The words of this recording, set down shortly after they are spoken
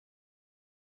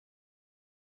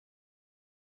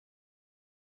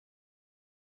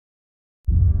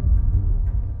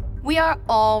We are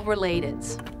all related.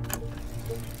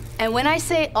 And when I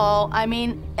say all, I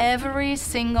mean every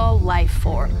single life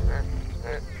form.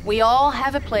 We all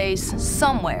have a place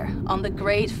somewhere on the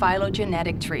great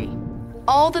phylogenetic tree.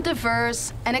 All the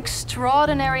diverse and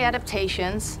extraordinary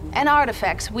adaptations and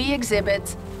artifacts we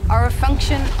exhibit are a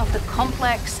function of the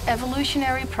complex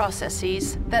evolutionary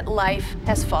processes that life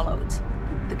has followed.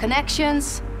 The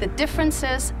connections, the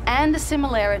differences, and the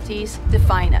similarities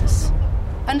define us.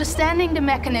 Understanding the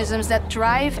mechanisms that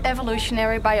drive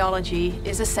evolutionary biology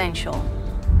is essential.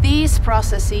 These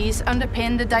processes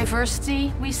underpin the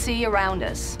diversity we see around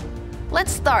us.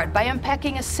 Let's start by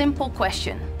unpacking a simple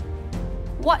question.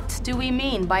 What do we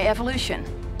mean by evolution?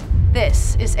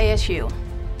 This is ASU.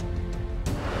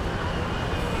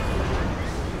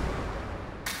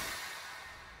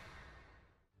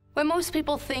 When most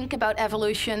people think about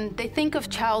evolution, they think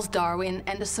of Charles Darwin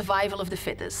and the survival of the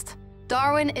fittest.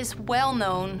 Darwin is well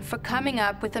known for coming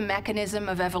up with a mechanism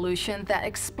of evolution that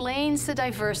explains the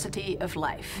diversity of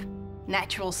life: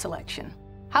 natural selection.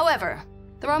 However,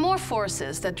 there are more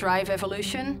forces that drive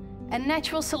evolution, and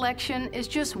natural selection is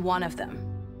just one of them.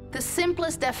 The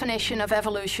simplest definition of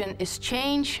evolution is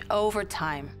change over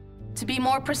time. To be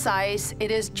more precise, it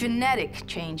is genetic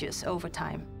changes over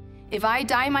time. If I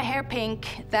dye my hair pink,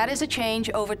 that is a change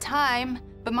over time,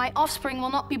 but my offspring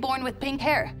will not be born with pink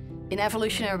hair. In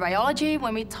evolutionary biology,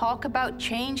 when we talk about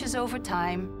changes over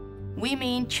time, we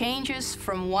mean changes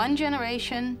from one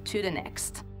generation to the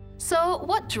next. So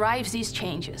what drives these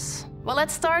changes? Well,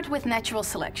 let's start with natural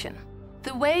selection.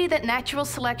 The way that natural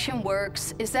selection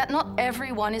works is that not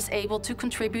everyone is able to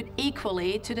contribute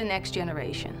equally to the next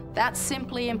generation. That's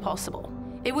simply impossible.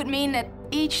 It would mean that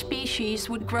each species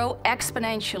would grow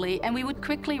exponentially and we would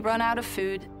quickly run out of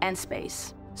food and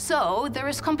space. So there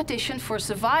is competition for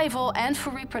survival and for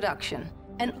reproduction.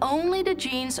 And only the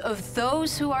genes of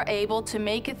those who are able to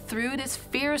make it through this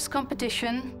fierce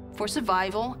competition for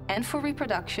survival and for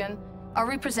reproduction are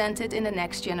represented in the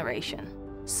next generation.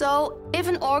 So if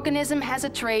an organism has a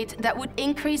trait that would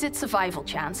increase its survival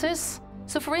chances,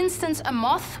 so for instance a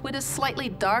moth with a slightly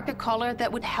darker color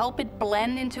that would help it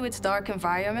blend into its dark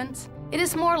environment, it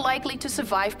is more likely to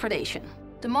survive predation.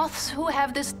 The moths who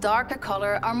have this darker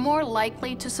color are more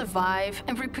likely to survive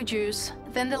and reproduce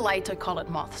than the lighter colored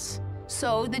moths.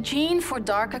 So the gene for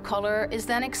darker color is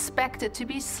then expected to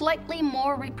be slightly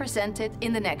more represented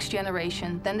in the next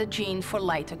generation than the gene for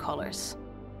lighter colors.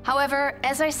 However,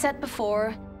 as I said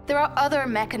before, there are other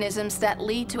mechanisms that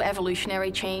lead to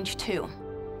evolutionary change too.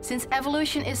 Since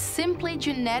evolution is simply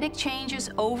genetic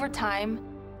changes over time,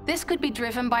 this could be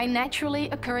driven by naturally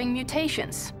occurring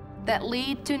mutations that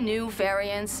lead to new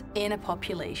variants in a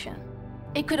population.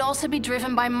 It could also be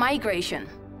driven by migration.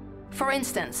 For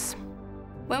instance,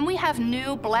 when we have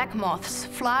new black moths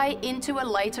fly into a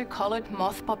lighter colored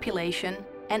moth population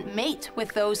and mate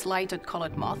with those lighter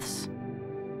colored moths,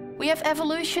 we have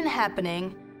evolution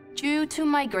happening due to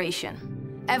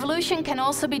migration. Evolution can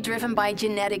also be driven by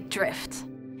genetic drift.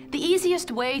 The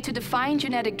easiest way to define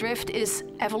genetic drift is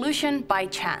evolution by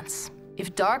chance.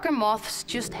 If darker moths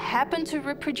just happen to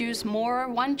reproduce more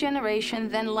one generation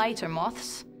than lighter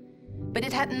moths, but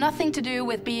it had nothing to do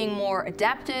with being more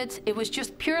adapted, it was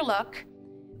just pure luck,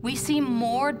 we see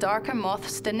more darker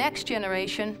moths the next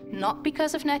generation, not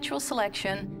because of natural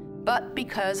selection, but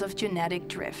because of genetic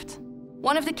drift.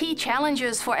 One of the key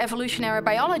challenges for evolutionary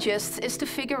biologists is to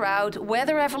figure out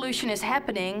whether evolution is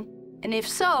happening, and if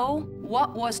so,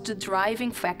 what was the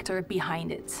driving factor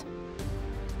behind it.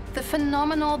 The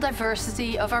phenomenal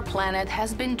diversity of our planet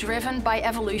has been driven by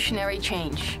evolutionary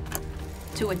change.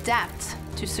 To adapt,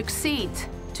 to succeed,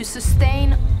 to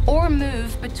sustain or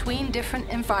move between different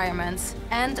environments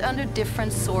and under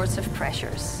different sorts of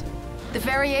pressures. The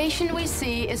variation we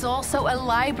see is also a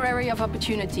library of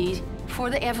opportunity for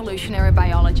the evolutionary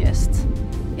biologist.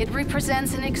 It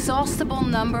represents an inexhaustible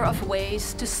number of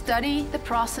ways to study the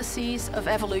processes of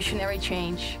evolutionary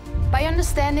change. By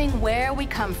understanding where we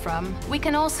come from, we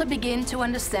can also begin to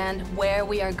understand where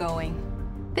we are going.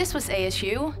 This was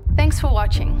ASU. Thanks for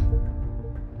watching.